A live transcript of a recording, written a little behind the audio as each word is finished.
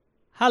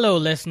Hello,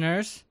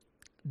 listeners.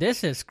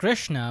 This is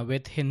Krishna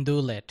with Hindu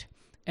Lit,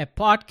 a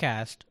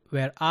podcast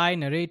where I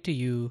narrate to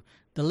you,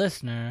 the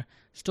listener,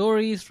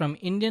 stories from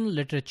Indian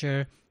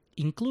literature,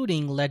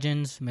 including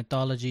legends,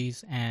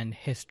 mythologies, and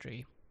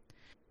history.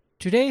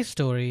 Today's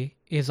story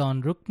is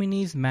on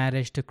Rukmini's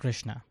marriage to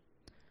Krishna.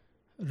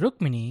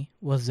 Rukmini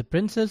was the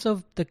princess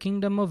of the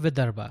kingdom of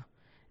Vidarbha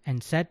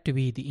and said to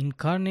be the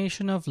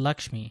incarnation of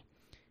Lakshmi,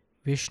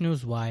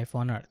 Vishnu's wife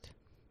on earth.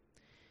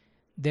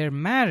 Their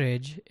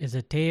marriage is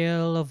a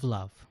tale of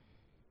love.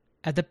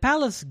 At the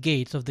palace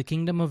gates of the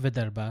kingdom of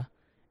Vidarbha,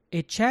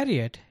 a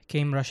chariot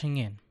came rushing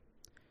in.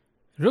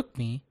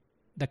 Rukmi,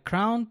 the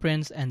crown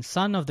prince and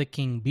son of the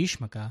king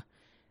Bhishmaka,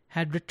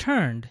 had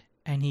returned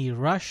and he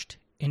rushed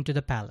into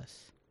the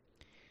palace.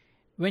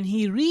 When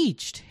he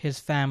reached his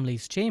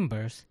family's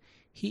chambers,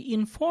 he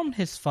informed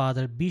his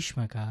father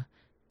Bhishmaka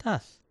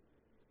thus: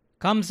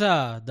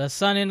 Kamsa, the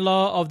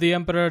son-in-law of the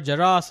emperor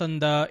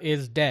Jarasandha,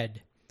 is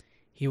dead.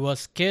 He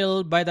was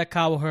killed by the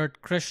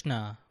cowherd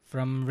Krishna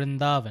from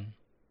Vrindavan.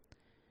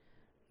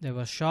 There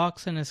were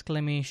shocks and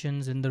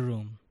exclamations in the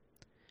room.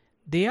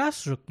 They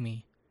asked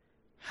Rukmi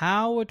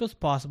how it was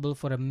possible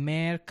for a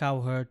mere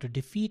cowherd to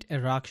defeat a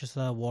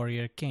Rakshasa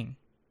warrior king.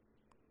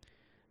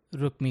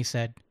 Rukmi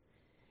said,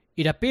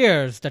 "It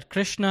appears that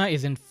Krishna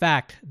is in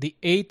fact the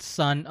eighth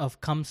son of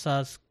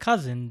Kamsa's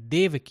cousin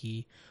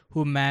Devaki,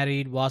 who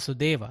married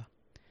Vasudeva.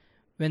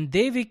 When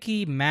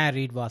Devaki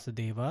married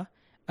Vasudeva,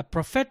 a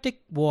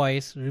prophetic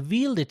voice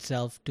revealed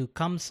itself to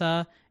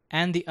Kamsa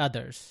and the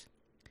others,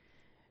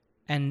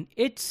 and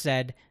it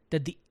said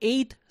that the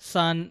eighth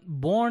son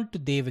born to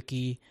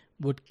Devaki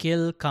would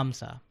kill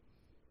Kamsa.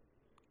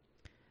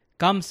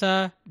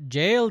 Kamsa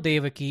jailed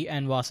Devaki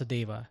and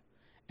Vasudeva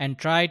and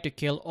tried to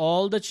kill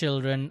all the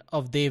children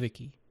of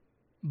Devaki,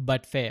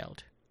 but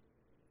failed.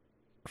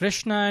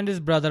 Krishna and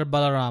his brother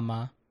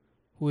Balarama,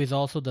 who is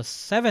also the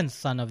seventh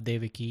son of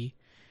Devaki,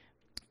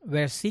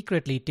 were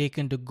secretly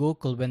taken to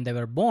Gokul when they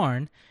were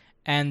born,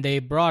 and they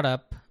brought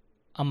up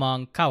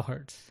among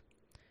cowherds.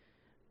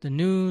 The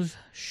news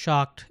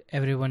shocked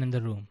everyone in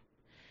the room.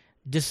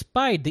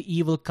 Despite the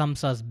evil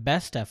Kamsa's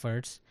best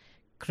efforts,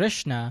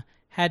 Krishna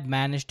had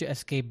managed to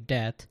escape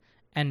death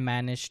and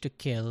managed to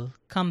kill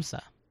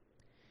Kamsa.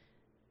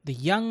 The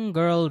young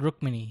girl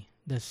Rukmini,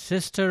 the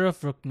sister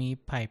of Rukmi,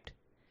 piped,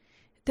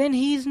 "Then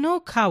he is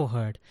no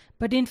cowherd,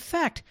 but in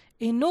fact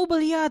a noble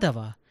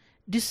Yadava,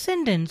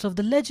 descendants of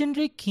the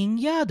legendary King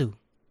Yadu."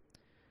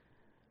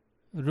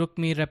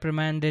 Rukmi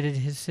reprimanded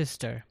his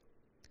sister.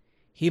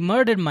 "He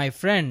murdered my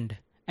friend,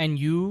 and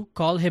you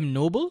call him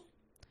noble?"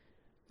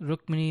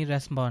 Rukmini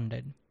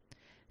responded,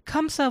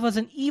 "Kamsa was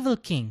an evil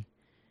king.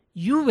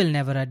 You will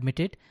never admit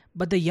it,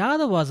 but the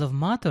Yadavas of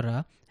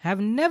Mathura have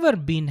never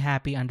been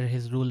happy under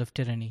his rule of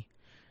tyranny.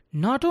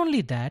 Not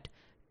only that,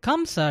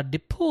 Kamsa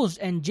deposed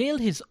and jailed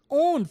his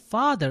own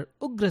father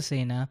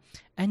Ugrasena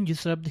and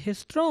usurped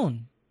his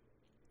throne."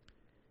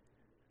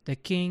 The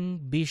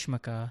king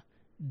Bhishmaka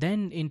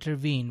then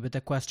intervened with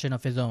a question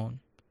of his own.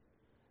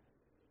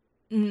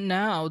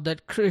 "Now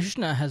that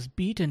Krishna has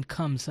beaten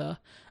Kamsa,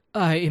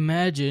 I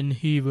imagine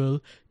he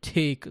will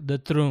take the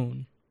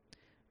throne."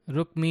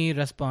 Rukmi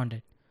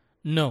responded,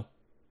 "No.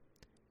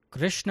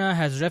 Krishna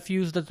has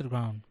refused the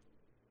crown.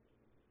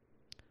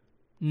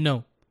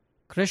 No.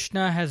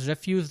 Krishna has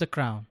refused the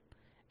crown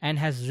and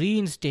has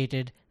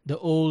reinstated the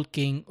old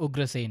king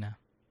Ugrasena."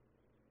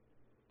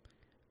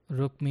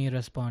 Rukmi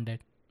responded,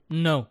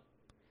 "No.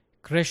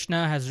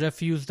 Krishna has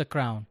refused the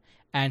crown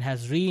and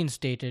has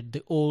reinstated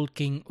the old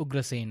king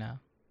Ugrasena."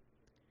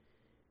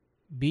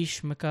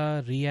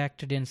 Bhishmaka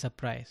reacted in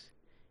surprise.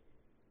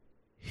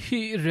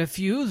 "He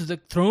refused the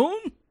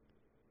throne?"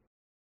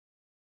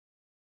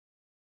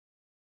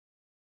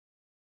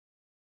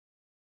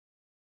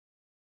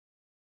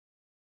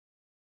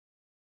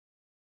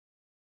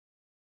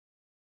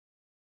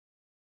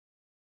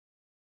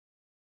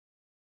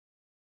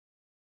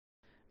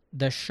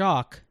 The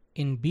shock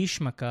in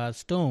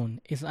Bhishmaka's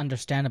tone is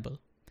understandable.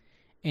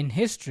 In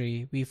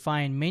history, we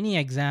find many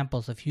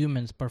examples of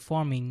humans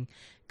performing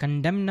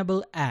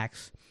condemnable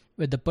acts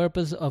with the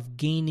purpose of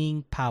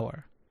gaining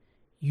power,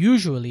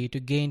 usually to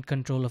gain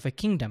control of a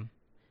kingdom.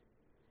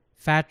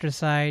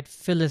 Fratricide,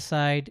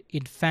 filicide,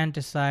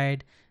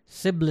 infanticide,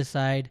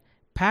 siblicide,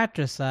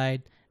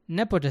 patricide,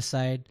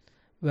 nepoticide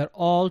were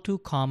all too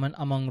common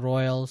among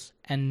royals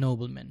and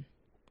noblemen.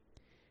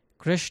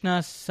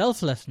 Krishna's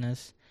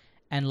selflessness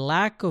and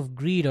lack of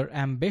greed or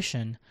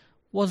ambition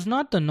was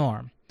not the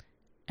norm,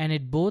 and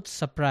it both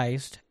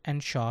surprised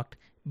and shocked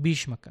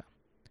Bhishmaka.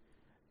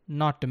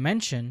 Not to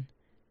mention,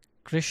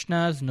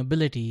 Krishna's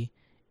nobility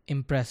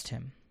impressed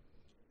him.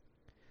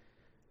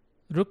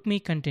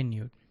 Rukmi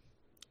continued,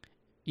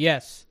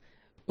 "Yes,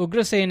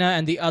 Ugrasena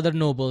and the other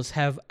nobles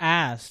have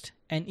asked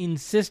and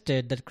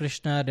insisted that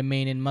Krishna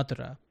remain in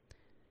Mathura.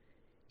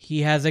 He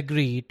has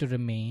agreed to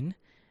remain,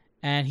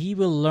 and he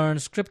will learn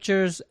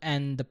scriptures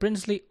and the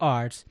princely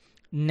arts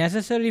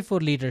necessary for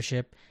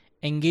leadership,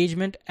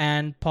 engagement,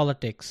 and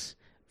politics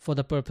for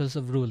the purpose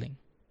of ruling."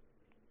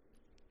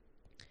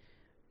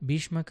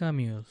 Bhishmaka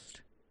mused.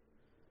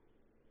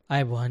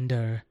 I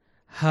wonder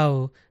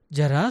how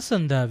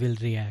Jarasandha will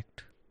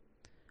react.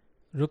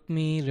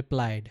 Rukmini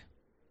replied,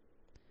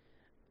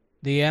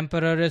 The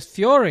emperor is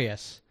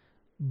furious.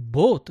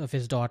 Both of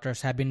his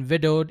daughters have been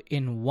widowed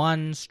in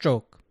one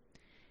stroke.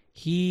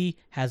 He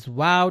has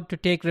vowed to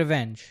take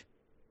revenge.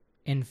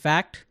 In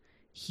fact,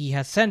 he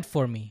has sent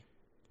for me.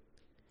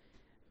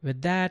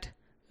 With that,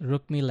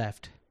 Rukmini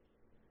left.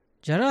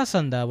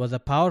 Jarasandha was a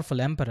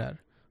powerful emperor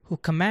who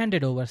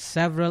commanded over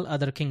several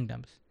other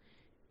kingdoms,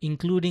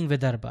 including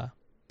Vidarbha.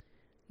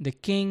 The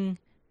king,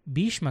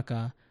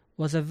 Bhishmaka,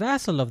 was a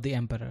vassal of the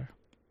emperor.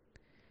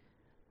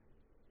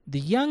 The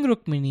young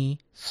Rukmini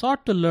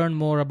sought to learn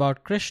more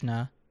about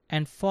Krishna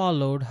and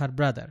followed her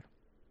brother.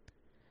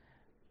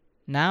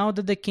 Now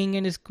that the king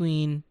and his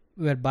queen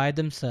were by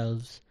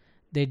themselves,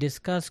 they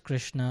discussed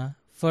Krishna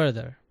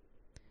further.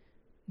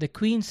 The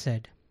queen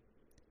said,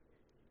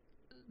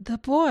 The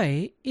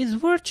boy is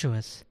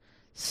virtuous.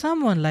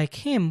 Someone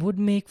like him would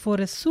make for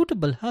a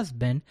suitable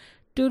husband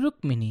to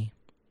Rukmini.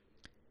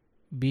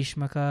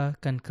 Bhishmaka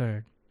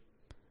concurred.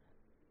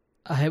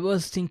 I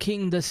was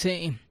thinking the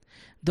same.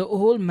 The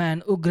old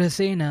man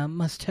Ugrasena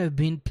must have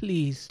been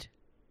pleased.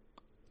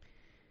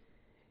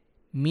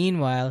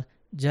 Meanwhile,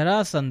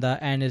 Jarasandha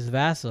and his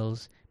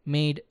vassals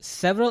made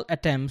several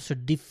attempts to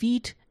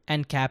defeat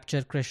and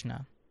capture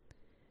Krishna.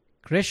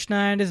 Krishna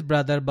and his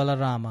brother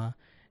Balarama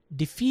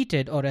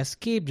defeated or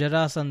escaped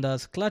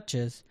Jarasandha's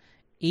clutches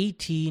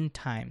 18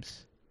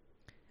 times.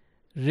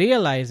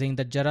 Realizing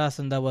that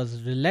Jarasandha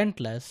was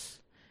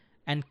relentless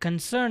and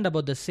concerned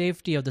about the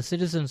safety of the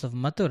citizens of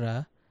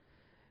Mathura,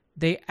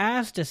 they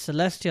asked a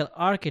celestial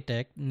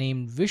architect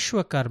named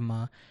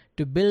Vishwakarma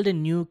to build a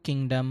new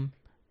kingdom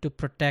to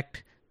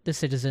protect the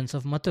citizens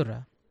of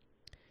Mathura.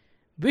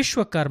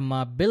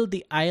 Vishwakarma built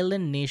the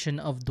island nation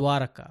of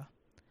Dwaraka.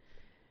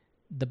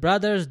 The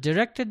brothers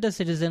directed the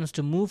citizens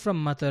to move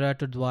from Mathura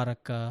to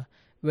Dwaraka,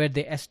 where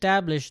they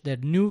established their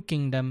new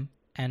kingdom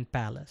and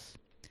palace.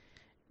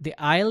 The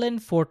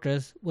island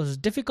fortress was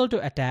difficult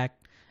to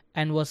attack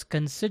and was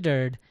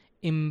considered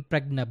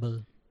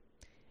impregnable.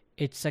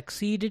 It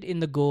succeeded in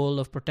the goal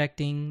of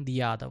protecting the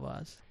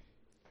Yadavas.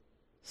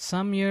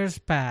 Some years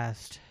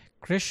passed.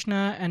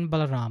 Krishna and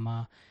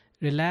Balarama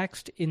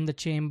relaxed in the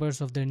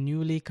chambers of their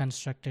newly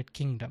constructed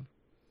kingdom.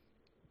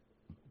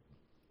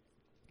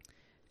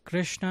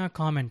 Krishna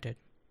commented,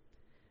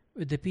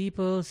 With the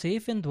people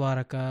safe in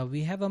Dwaraka,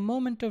 we have a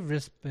moment of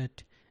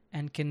respite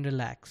and can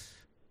relax.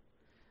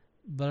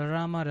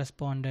 Balarama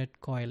responded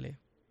coyly,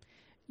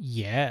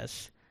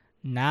 Yes,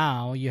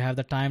 now you have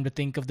the time to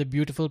think of the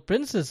beautiful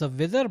princess of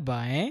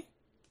Vidarbha, eh?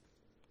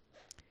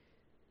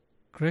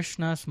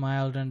 Krishna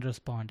smiled and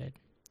responded,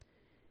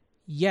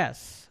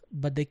 Yes,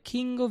 but the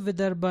king of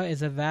Vidarbha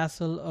is a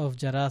vassal of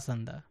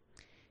Jarasandha.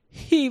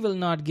 He will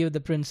not give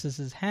the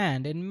princess's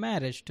hand in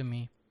marriage to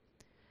me.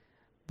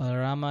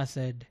 Balarama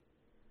said,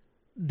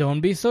 Don't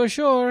be so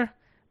sure.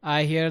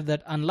 I hear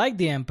that unlike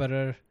the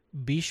emperor,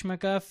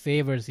 Bhishmaka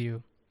favors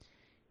you.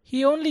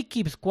 He only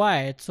keeps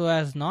quiet so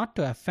as not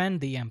to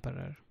offend the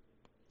emperor.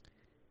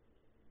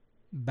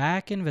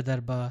 Back in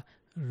Vidarbha,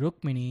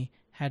 Rukmini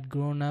had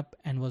grown up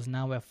and was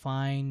now a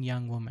fine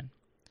young woman.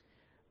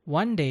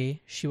 One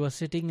day she was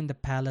sitting in the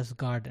palace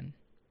garden.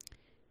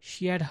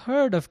 She had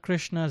heard of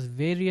Krishna's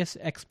various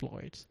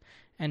exploits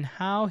and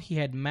how he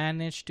had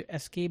managed to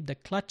escape the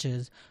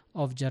clutches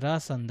of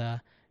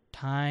Jarasandha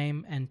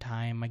time and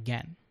time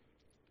again.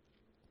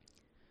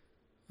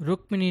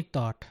 Rukmini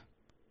thought,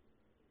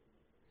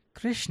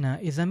 Krishna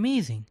is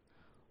amazing.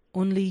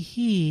 Only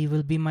he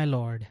will be my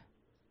lord.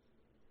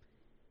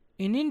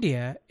 In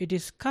India, it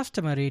is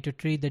customary to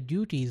treat the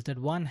duties that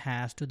one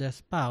has to their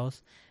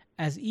spouse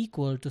as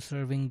equal to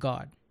serving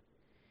God.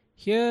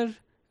 Here,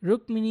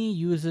 Rukmini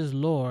uses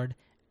Lord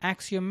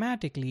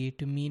axiomatically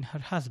to mean her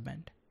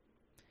husband.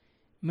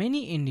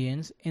 Many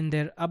Indians in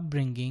their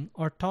upbringing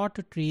are taught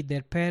to treat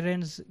their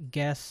parents,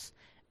 guests,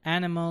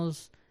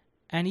 animals,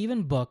 and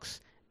even books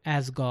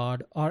as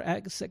God or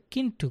as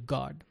akin to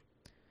God.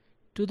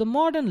 To the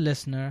modern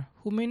listener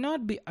who may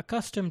not be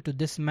accustomed to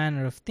this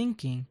manner of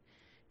thinking,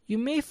 you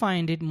may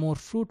find it more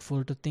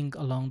fruitful to think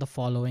along the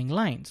following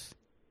lines.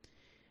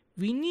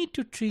 We need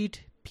to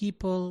treat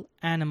people,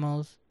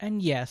 animals,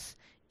 and yes,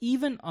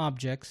 even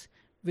objects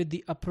with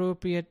the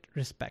appropriate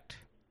respect.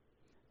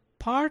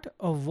 Part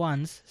of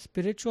one's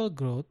spiritual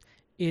growth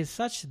is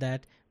such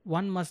that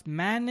one must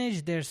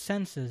manage their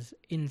senses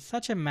in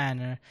such a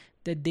manner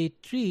that they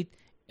treat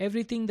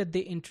everything that they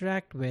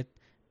interact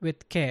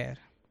with care.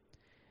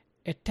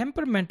 A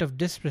temperament of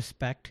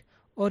disrespect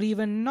or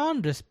even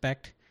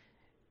non-respect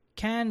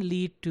can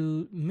lead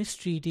to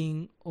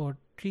mistreating or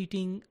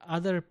treating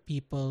other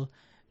people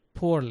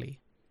poorly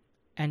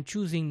and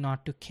choosing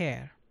not to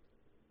care.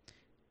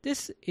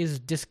 This is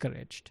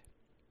discouraged.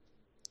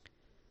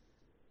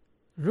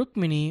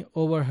 Rukmini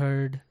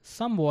overheard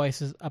some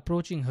voices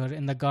approaching her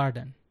in the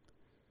garden.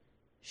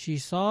 She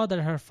saw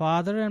that her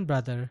father and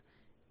brother,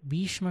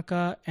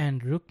 Bhishmaka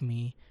and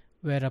Rukmini,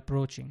 were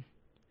approaching.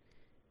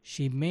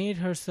 She made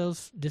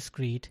herself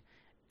discreet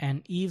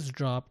and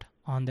eavesdropped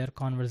on their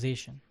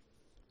conversation.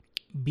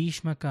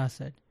 Bhishmaka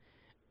said,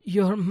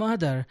 "Your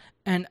mother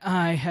and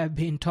I have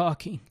been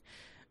talking.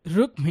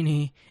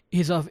 Rukmini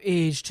is of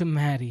age to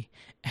marry,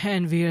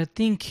 and we are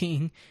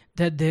thinking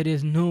that there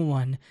is no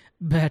one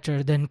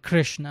better than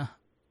Krishna."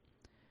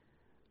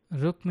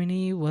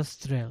 Rukmini was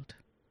thrilled.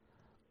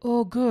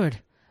 "Oh,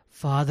 good!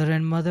 Father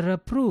and mother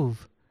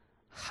approve.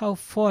 How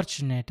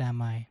fortunate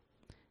am I,"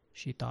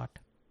 she thought.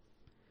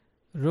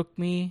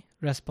 Rukmini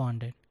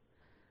responded,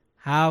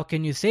 "How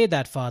can you say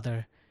that,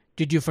 father?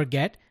 Did you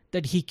forget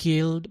that he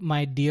killed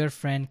my dear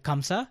friend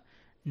Kamsa?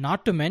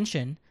 Not to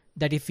mention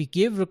that if we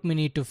give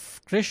Rukmini to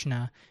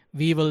Krishna,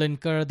 we will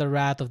incur the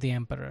wrath of the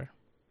emperor."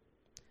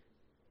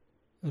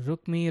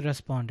 Rukmini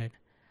responded,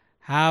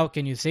 "How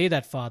can you say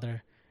that,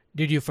 father?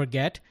 Did you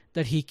forget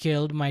that he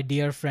killed my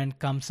dear friend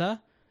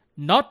Kamsa?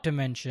 Not to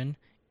mention,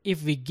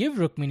 if we give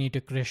Rukmini to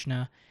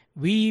Krishna,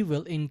 we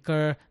will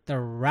incur the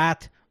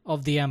wrath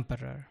of the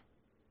emperor."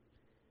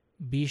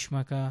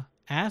 Bhishmaka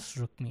asked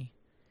Rukmini,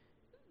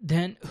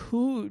 "Then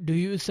who do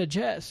you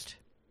suggest?"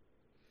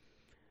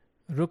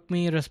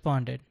 Rukmini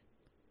responded,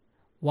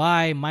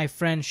 "Why, my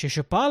friend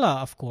Shishupala,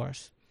 of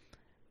course,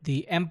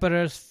 the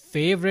emperor's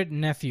favorite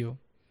nephew.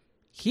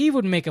 He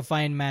would make a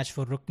fine match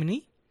for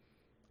Rukmini.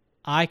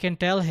 I can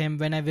tell him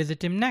when I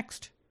visit him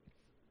next."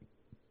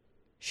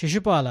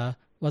 Shishupala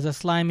was a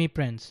slimy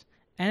prince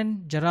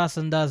and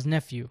Jarasandha's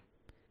nephew.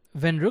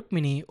 When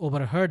Rukmini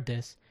overheard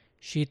this,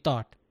 she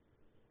thought,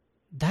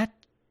 "That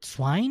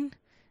swine?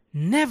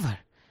 Never!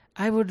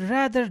 I would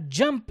rather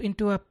jump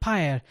into a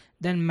pyre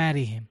than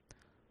marry him.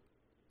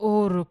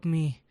 Oh,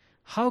 Rukmini,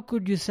 how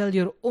could you sell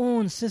your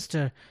own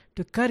sister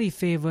to curry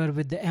favor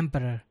with the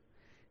emperor?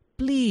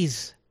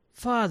 Please,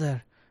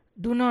 father,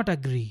 do not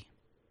agree."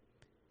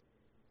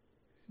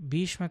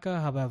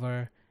 Bhishmaka,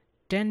 however,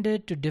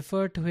 tended to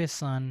defer to his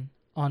son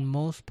on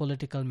most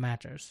political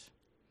matters.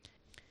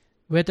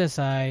 With a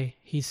sigh,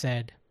 he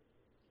said,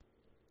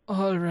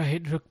 "All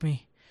right,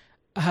 Rukmini,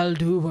 I'll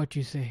do what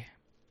you say."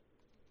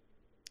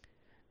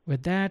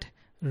 With that,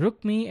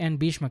 Rukmini and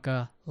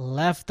Bhishmaka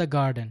left the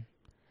garden.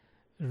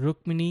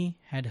 Rukmini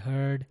had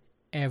heard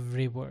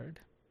every word.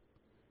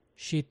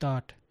 She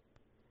thought,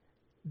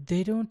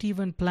 "They don't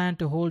even plan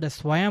to hold a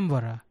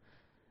Swayamvara.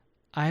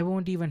 I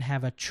won't even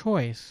have a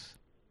choice."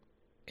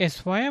 A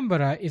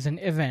Swayamvara is an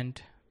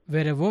event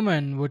where a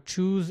woman would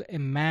choose a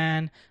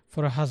man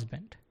for a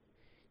husband.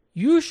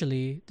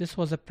 Usually, this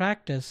was a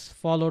practice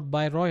followed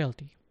by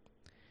royalty.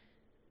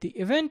 The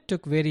event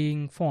took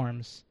varying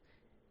forms.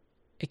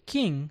 A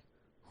king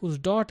whose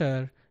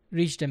daughter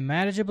reached a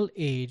marriageable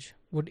age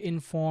would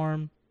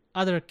inform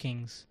other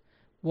kings,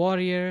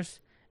 warriors,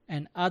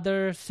 and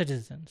other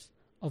citizens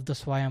of the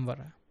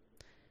Swayamvara.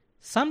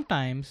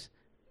 Sometimes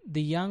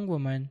the young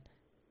woman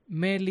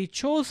merely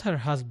chose her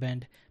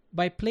husband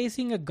by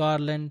placing a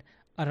garland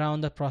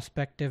around the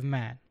prospective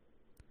man.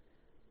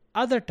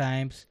 Other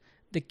times,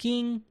 the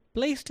king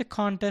placed a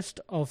contest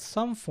of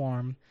some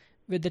form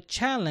with the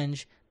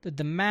challenge that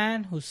the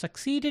man who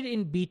succeeded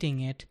in beating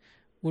it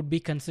would be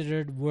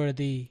considered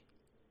worthy.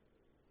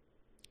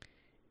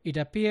 It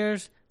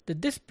appears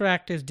that this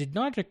practice did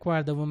not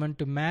require the woman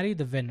to marry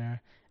the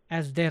winner,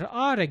 as there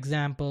are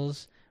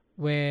examples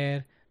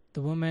where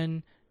the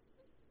woman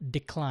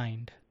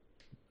declined.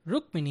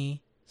 Rukmini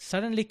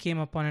suddenly came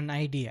upon an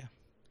idea.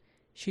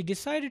 She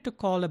decided to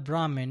call a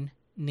Brahmin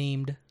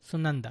named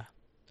Sunanda,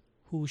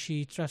 who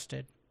she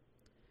trusted.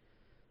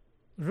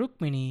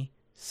 Rukmini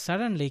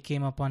suddenly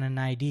came upon an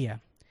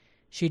idea.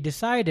 She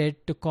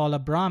decided to call a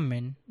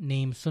Brahmin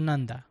named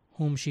Sunanda,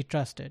 whom she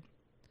trusted.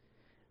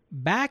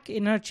 Back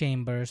in her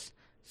chambers,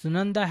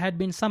 Sunanda had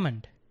been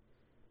summoned.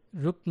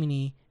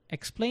 Rukmini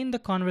explained the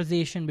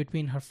conversation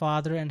between her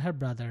father and her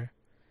brother,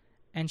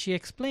 and she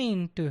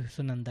explained to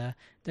Sunanda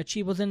that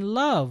she was in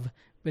love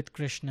with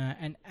Krishna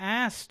and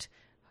asked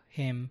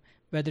him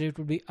whether it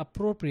would be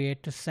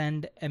appropriate to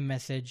send a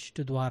message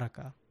to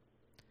Dwaraka.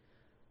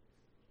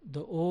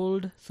 The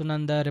old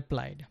Sunanda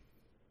replied,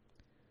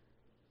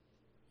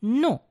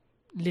 "No,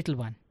 little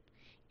one,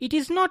 it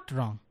is not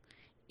wrong.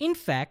 In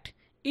fact,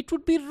 it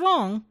would be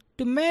wrong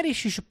to marry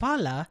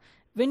Shishupala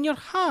when your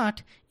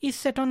heart is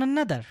set on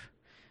another.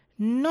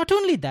 Not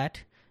only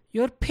that,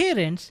 your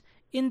parents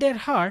in their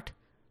heart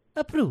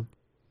approve."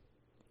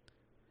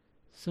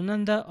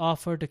 Sunanda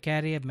offered to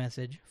carry a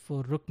message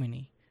for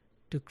Rukmini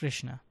to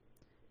Krishna.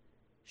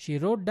 She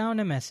wrote down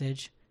a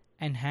message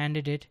and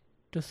handed it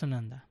to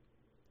Sunanda.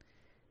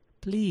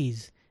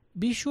 "Please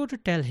be sure to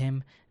tell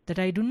him that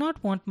I do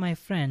not want my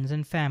friends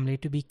and family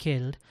to be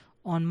killed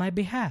on my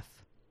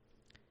behalf."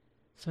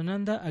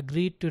 Sunanda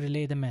agreed to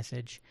relay the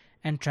message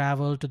and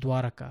traveled to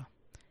Dwaraka.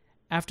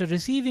 After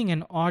receiving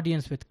an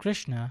audience with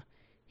Krishna,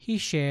 he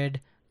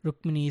shared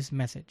Rukmini's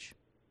message.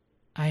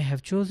 "I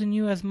have chosen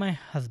you as my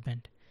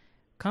husband.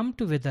 Come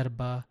to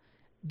Vidarbha,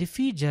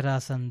 defeat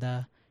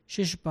Jarasandha,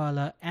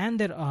 Shishupala and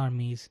their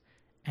armies,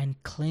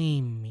 and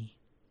claim me."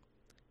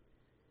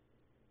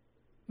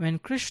 When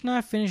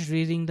Krishna finished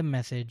reading the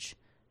message,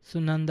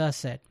 Sunanda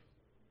said,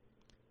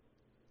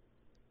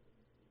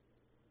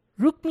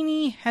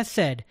 "Rukmini has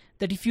said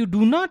that if you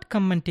do not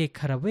come and take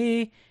her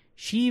away,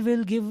 she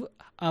will give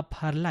up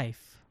her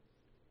life.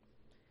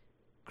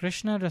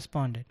 Krishna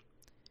responded,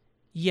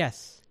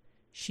 yes,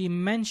 she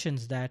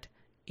mentions that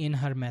in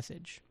her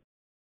message.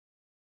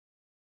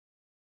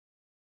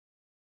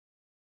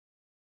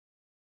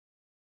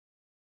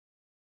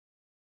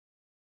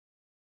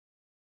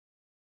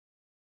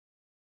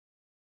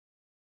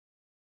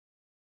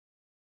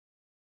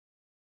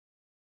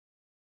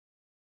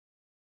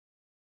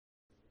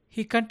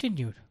 He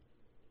continued,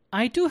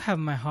 I too have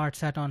my heart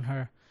set on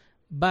her,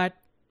 but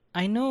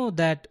I know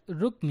that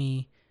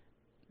Rukmini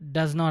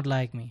does not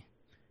like me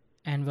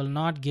and will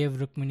not give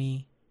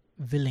Rukmini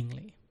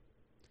willingly.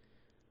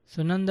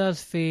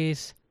 Sunanda's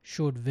face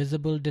showed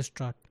visible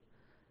distraught.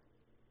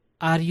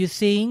 Are you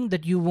saying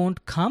that you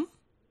won't come?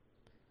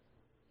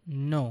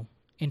 No,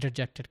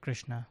 interjected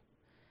Krishna.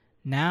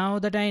 Now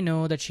that I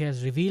know that she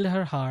has revealed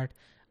her heart,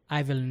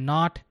 I will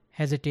not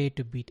hesitate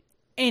to beat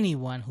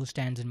anyone who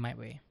stands in my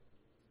way.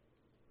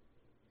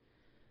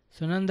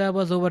 Sunanda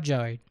was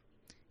overjoyed.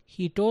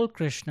 He told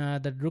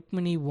Krishna that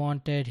Rukmini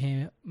wanted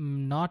him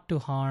not to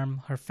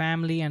harm her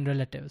family and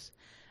relatives,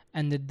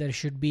 and that there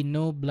should be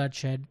no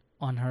bloodshed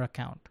on her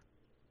account.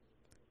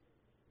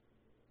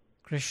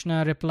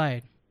 Krishna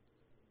replied,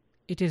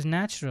 it is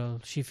natural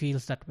she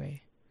feels that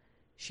way.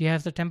 She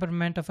has the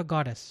temperament of a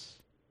goddess.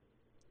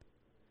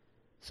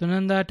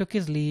 Sunanda took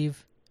his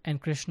leave,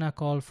 and Krishna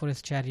called for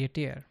his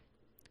charioteer.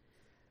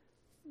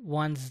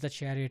 Once the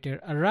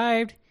charioteer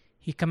arrived,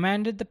 he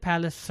commanded the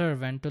palace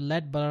servant to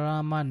let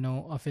Balarama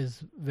know of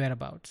his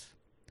whereabouts.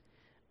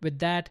 With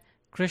that,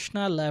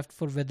 Krishna left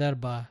for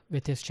Vidarbha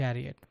with his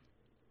chariot.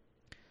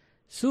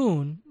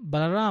 Soon,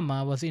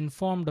 Balarama was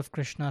informed of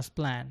Krishna's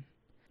plan.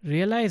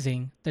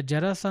 Realizing that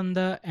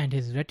Jarasandha and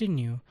his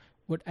retinue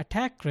would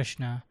attack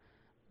Krishna,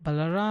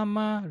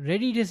 Balarama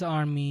readied his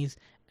armies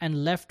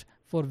and left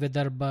for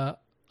Vidarbha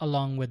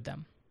along with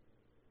them.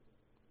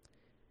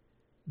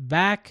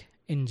 Back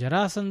in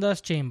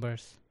Jarasandha's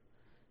chambers,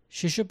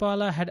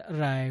 Shishupala had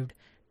arrived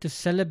to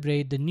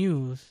celebrate the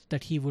news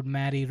that he would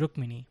marry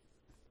Rukmini.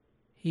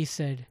 He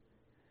said,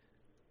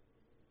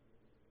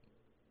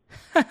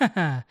 "Ha ha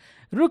ha!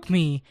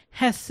 Rukmini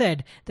has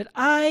said that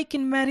I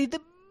can marry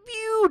the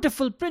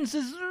beautiful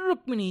Princess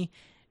Rukmini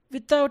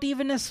without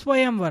even a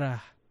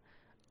Swayamvara.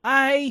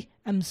 I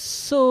am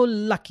so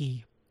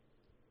lucky."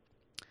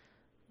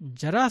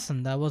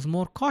 Jarasandha was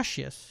more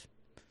cautious.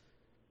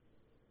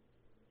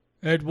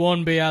 "It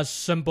won't be as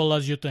simple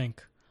as you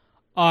think.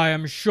 I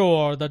am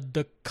sure that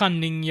the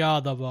cunning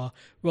Yadava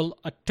will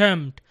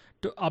attempt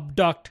to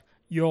abduct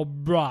your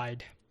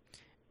bride.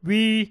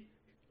 We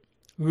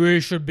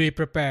should be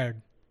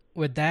prepared."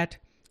 With that,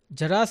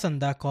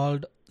 Jarasandha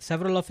called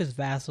several of his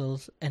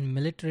vassals and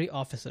military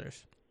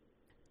officers.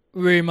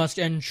 "We must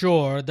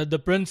ensure that the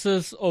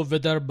princess of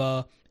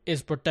Vidarbha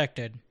is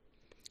protected.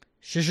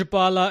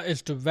 Shishupala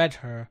is to wed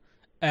her,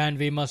 and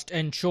we must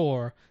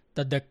ensure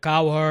that the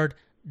cowherd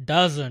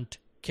doesn't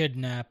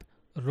kidnap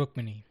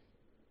Rukmini."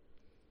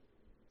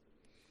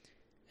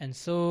 And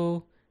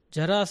so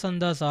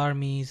Jarasandha's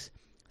armies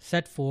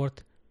set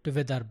forth to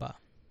Vidarbha.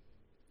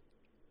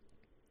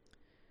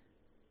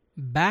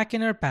 Back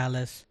in her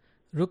palace,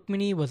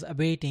 Rukmini was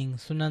awaiting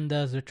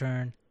Sunanda's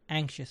return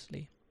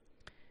anxiously.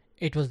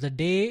 It was the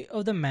day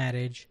of the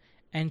marriage,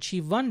 and she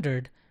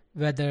wondered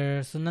whether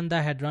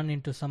Sunanda had run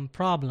into some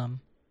problem,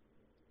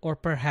 or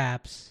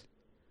perhaps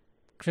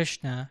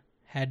Krishna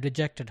had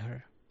rejected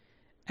her.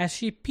 As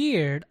she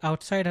peered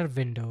outside her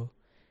window,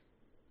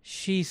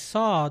 she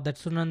saw that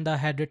Sunanda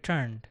had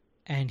returned,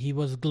 and he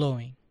was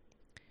glowing.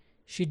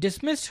 She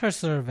dismissed her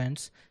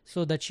servants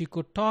so that she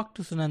could talk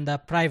to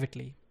Sunanda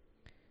privately.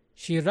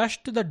 She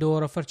rushed to the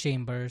door of her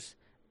chambers,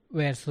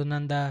 where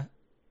Sunanda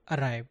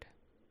arrived.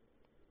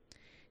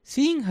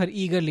 Seeing her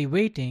eagerly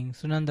waiting,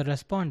 Sunanda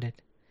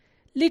responded,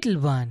 "Little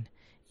one,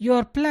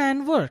 your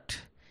plan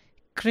worked.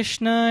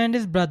 Krishna and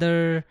his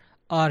brother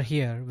are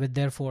here with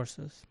their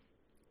forces."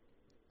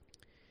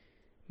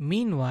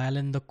 Meanwhile,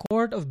 in the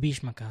court of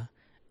Bhishmaka,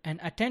 an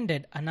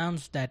attendant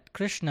announced that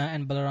Krishna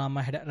and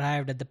Balarama had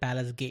arrived at the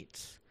palace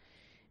gates.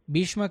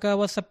 Bhishmaka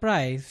was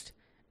surprised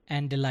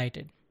and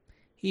delighted.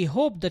 He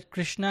hoped that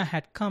Krishna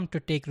had come to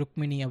take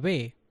Rukmini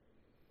away.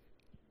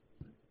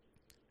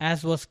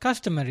 As was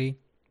customary,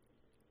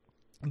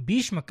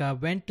 Bhishmaka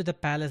went to the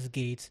palace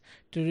gates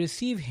to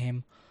receive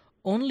him,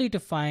 only to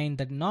find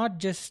that not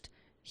just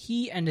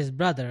he and his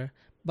brother,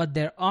 but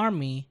their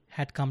army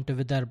had come to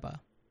Vidarbha.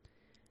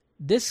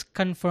 This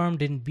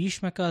confirmed in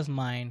Bhishmaka's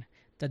mind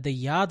that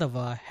the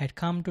Yadava had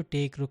come to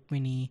take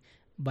Rukmini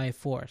by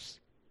force.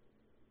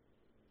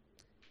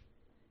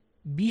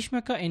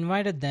 Bhishmaka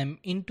invited them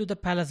into the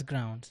palace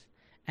grounds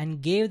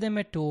and gave them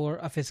a tour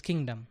of his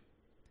kingdom.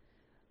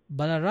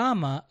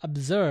 Balarama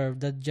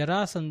observed that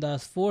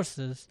Jarasandha's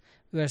forces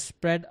were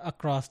spread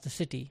across the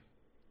city.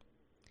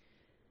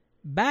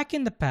 Back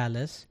in the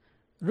palace,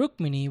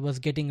 Rukmini was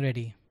getting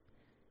ready.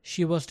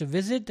 She was to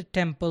visit the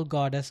temple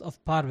goddess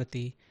of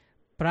Parvati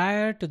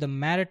prior to the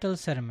marital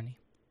ceremony.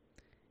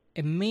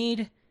 A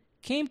maid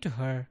came to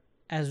her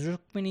as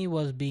Rukmini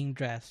was being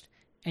dressed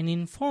and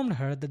informed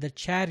her that the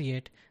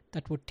chariot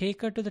that would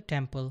take her to the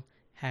temple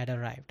had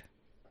arrived.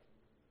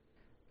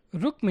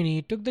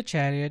 Rukmini took the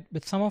chariot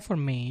with some of her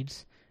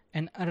maids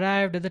and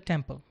arrived at the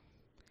temple.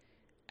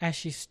 As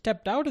she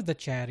stepped out of the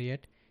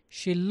chariot,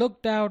 she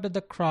looked out at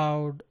the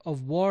crowd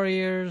of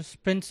warriors,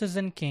 princes,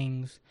 and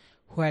kings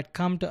who had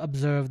come to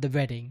observe the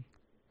wedding,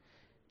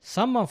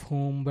 some of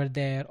whom were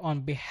there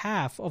on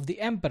behalf of the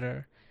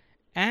emperor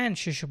and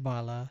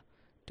Shishupala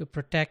to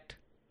protect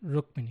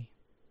Rukmini.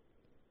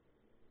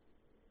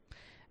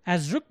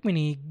 As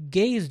Rukmini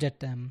gazed at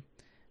them,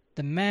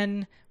 the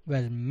men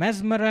were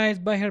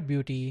mesmerized by her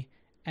beauty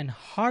and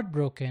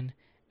heartbroken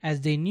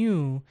as they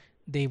knew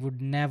they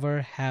would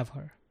never have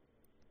her.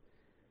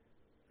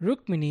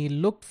 Rukmini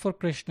looked for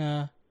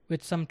Krishna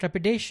with some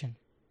trepidation.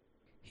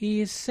 He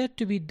is said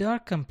to be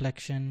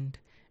dark-complexioned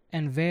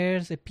and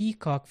wears a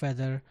peacock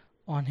feather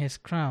on his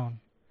crown,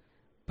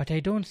 but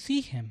I don't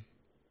see him.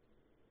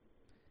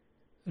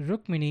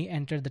 Rukmini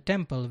entered the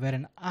temple where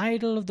an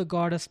idol of the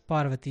goddess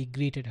Parvati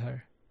greeted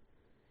her.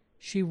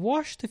 She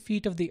washed the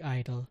feet of the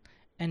idol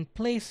and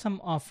placed some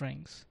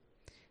offerings.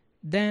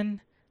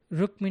 Then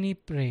Rukmini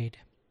prayed,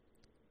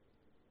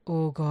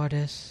 "O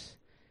goddess,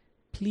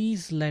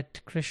 please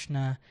let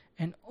Krishna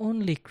and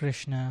only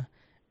Krishna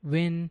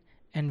win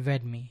and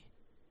wed me.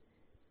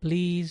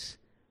 Please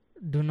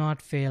do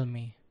not fail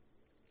me."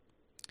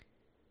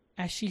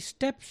 As she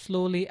stepped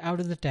slowly out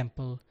of the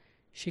temple,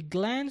 she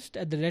glanced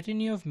at the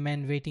retinue of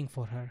men waiting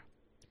for her.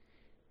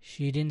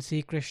 She didn't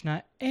see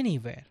Krishna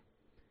anywhere.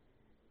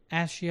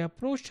 As she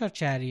approached her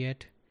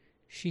chariot,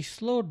 she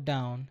slowed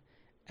down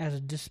as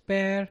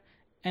despair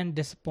and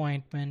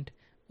disappointment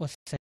was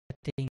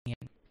setting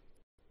in.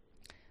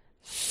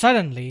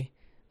 Suddenly,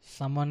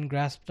 someone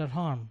grasped her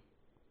arm.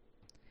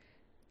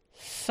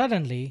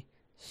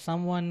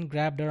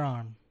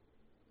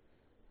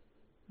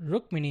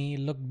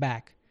 Rukmini looked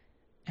back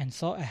and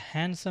saw a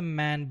handsome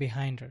man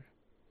behind her.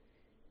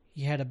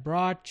 He had a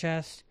broad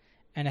chest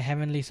and a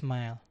heavenly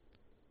smile.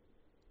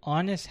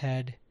 On his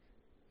head,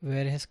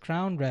 where his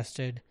crown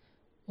rested,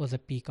 was a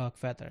peacock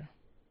feather.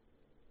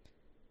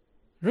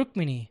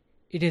 "Rukmini,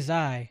 it is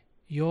I,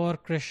 your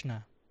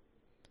Krishna."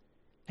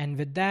 And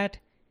with that,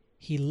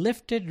 he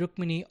lifted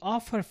Rukmini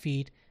off her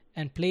feet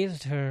and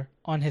placed her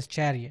on his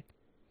chariot,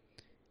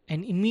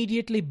 and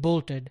immediately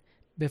bolted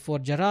before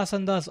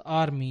Jarasandha's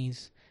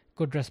armies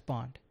could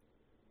respond.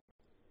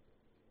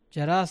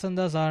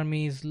 Jarasandha's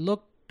armies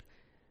looked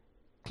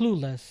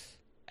clueless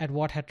at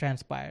what had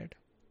transpired.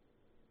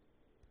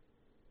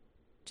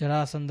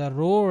 Jarasandha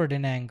roared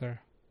in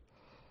anger.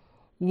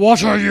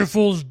 "What are you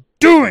fools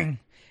doing?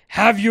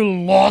 Have you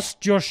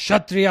lost your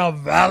Kshatriya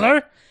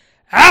valor?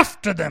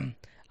 After them!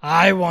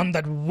 I want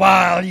that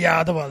vile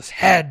Yadava's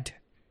head!"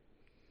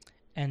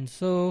 And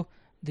so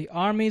the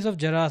armies of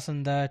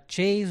Jarasandha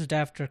chased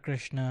after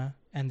Krishna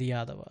and the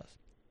Yadavas.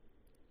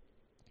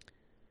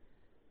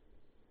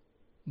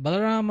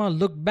 Balarama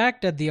looked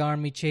back at the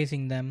army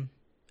chasing them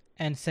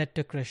and said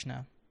to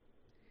Krishna,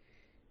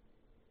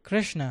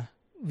 "Krishna,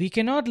 we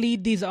cannot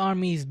lead these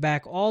armies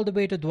back all the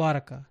way to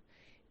Dwaraka.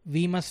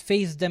 We must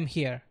face them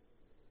here.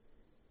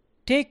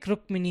 Take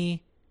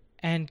Rukmini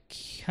and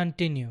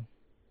continue."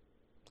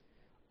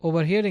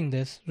 Overhearing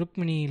this,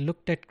 Rukmini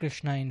looked at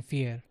Krishna in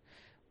fear,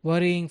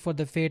 worrying for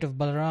the fate of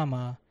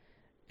Balarama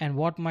and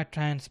what might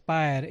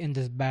transpire in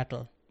this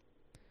battle.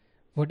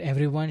 Would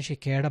everyone she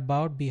cared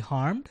about be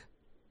harmed?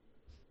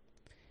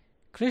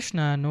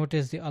 Krishna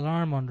noticed the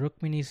alarm on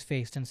Rukmini's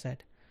face and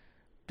said,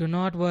 "Do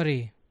not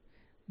worry.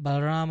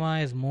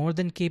 Balarama is more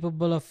than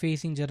capable of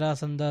facing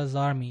Jarasandha's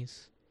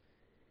armies.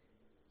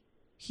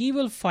 He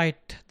will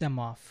fight them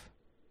off.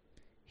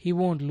 He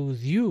won't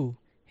lose you,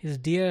 his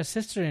dear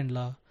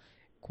sister-in-law,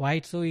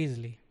 quite so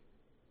easily."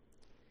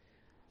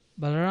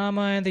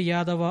 Balarama and the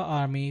Yadava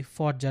army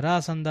fought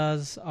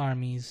Jarasandha's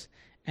armies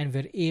and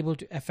were able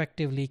to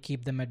effectively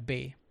keep them at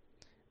bay,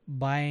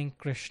 buying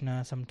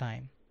Krishna some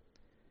time.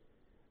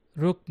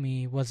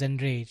 Rukmi was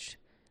enraged.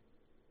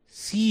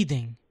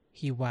 Seething,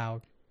 he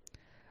vowed,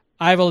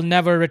 "I will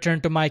never return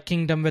to my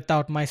kingdom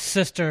without my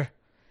sister.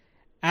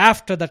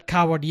 After that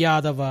coward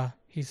Yadava,"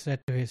 he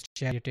said to his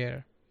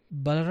charioteer.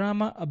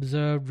 Balarama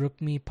observed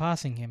Rukmi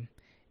passing him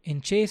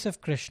in chase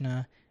of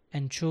Krishna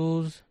and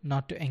chose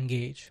not to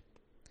engage.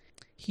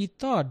 He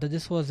thought that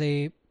this was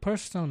a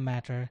personal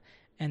matter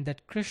and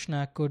that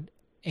Krishna could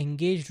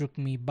engage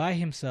Rukmi by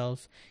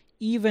himself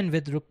even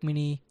with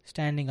Rukmini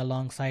standing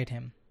alongside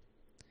him.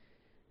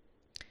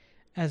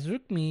 As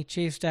Rukmi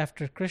chased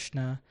after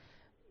Krishna,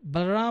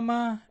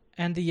 Balarama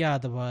and the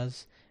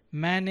Yadavas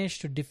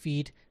managed to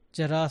defeat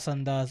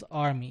Jarasandha's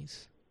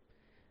armies.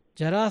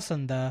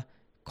 Jarasandha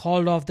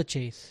called off the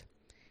chase.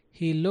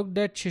 He looked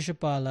at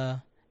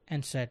Shishupala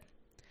and said,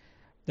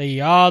 "The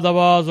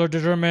Yadavas are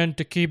determined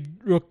to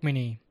keep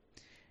Rukmini.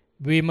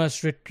 We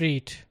must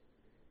retreat.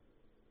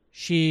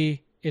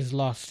 She is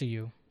lost to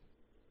you."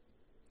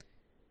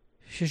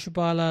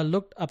 Shishupala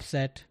looked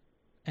upset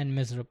and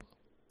miserable.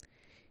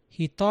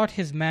 He thought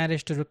his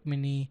marriage to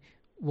Rukmini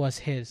was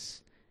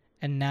his,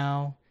 and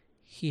now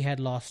he had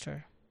lost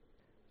her.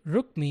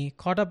 Rukmi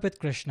caught up with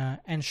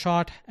Krishna and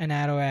shot an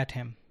arrow at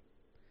him.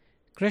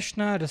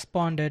 Krishna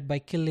responded by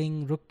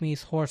killing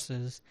Rukmini's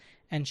horses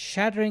and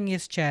shattering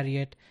his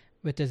chariot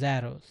with his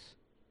arrows.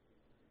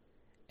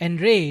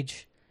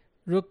 Enraged,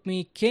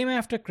 Rukmini came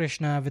after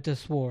Krishna with his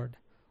sword,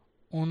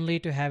 only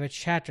to have it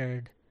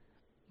shattered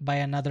by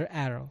another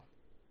arrow.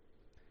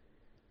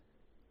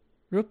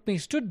 Rukmini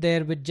stood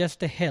there with just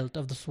the hilt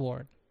of the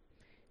sword.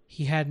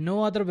 He had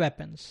no other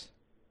weapons.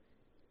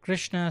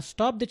 Krishna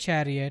stopped the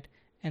chariot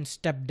and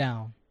stepped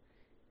down.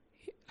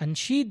 He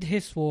unsheathed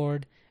his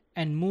sword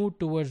and moved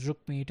towards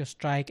Rukmini to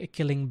strike a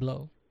killing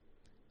blow.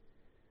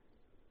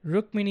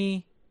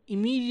 Rukmini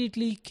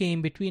immediately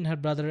came between her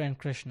brother and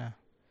Krishna.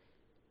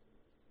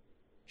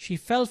 She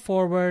fell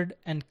forward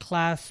and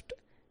clasped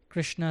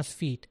Krishna's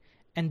feet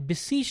and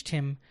beseeched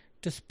him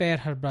to spare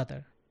her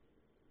brother.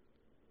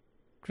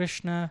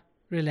 Krishna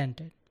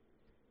relented.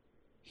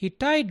 He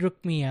tied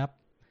Rukmini up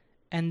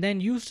and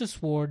then used a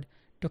sword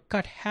to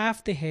cut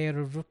half the hair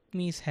of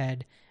Rukmini's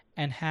head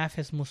and half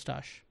his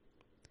moustache.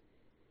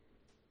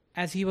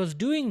 As he was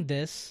doing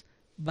this,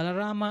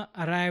 Balarama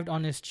arrived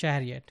on his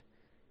chariot.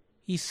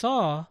 He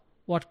saw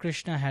what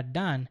Krishna had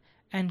done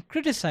and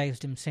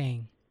criticized him,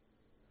 saying,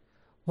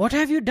 "What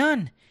have you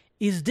done?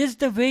 Is this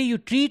the way you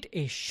treat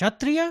a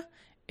Kshatriya,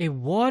 a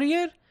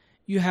warrior?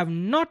 You have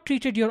not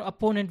treated your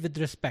opponent with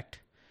respect.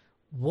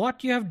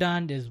 What you have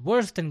done is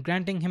worse than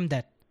granting him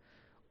death.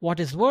 What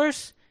is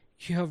worse,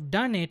 you have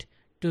done it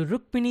to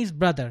Rukmini's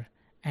brother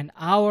and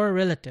our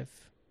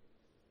relative."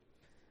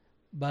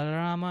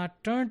 Balarama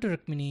turned to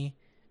Rukmini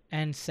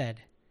and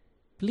said,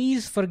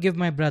 "Please forgive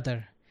my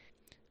brother.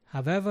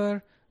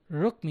 However,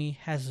 Rukmini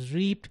has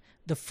reaped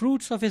the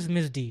fruits of his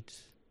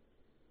misdeeds."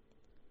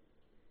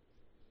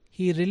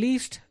 He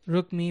released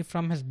Rukmini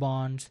from his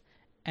bonds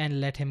and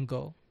let him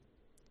go.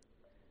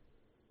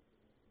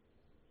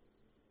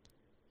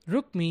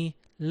 Rukmini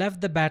left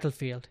the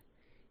battlefield.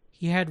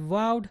 He had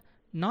vowed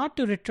not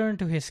to return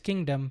to his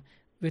kingdom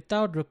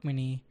without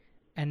Rukmini,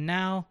 and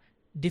now,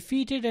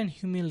 defeated and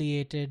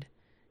humiliated,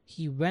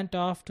 he went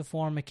off to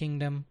form a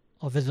kingdom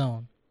of his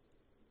own.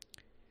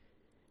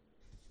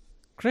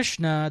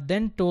 Krishna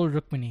then told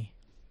Rukmini,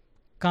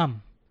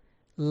 "Come,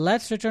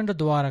 let's return to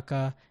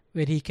Dwaraka,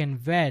 where he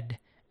can wed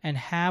and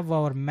have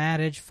our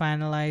marriage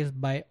finalized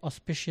by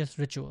auspicious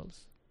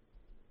rituals."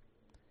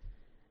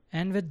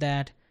 And with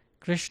that,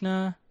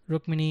 Krishna,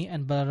 Rukmini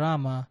and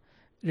Balarama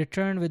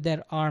returned with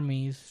their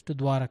armies to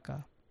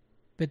Dwaraka.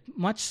 With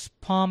much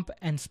pomp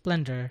and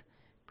splendor,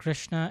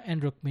 Krishna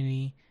and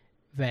Rukmini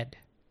wed.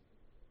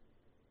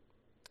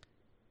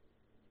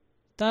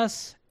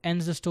 Thus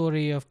ends the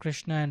story of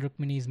Krishna and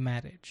Rukmini's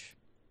marriage.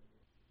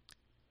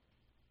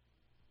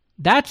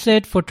 That's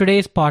it for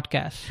today's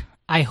podcast.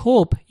 I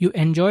hope you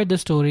enjoyed the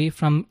story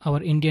from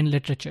our Indian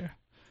literature.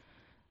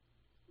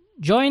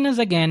 Join us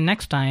again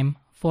next time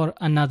for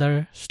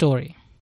another story.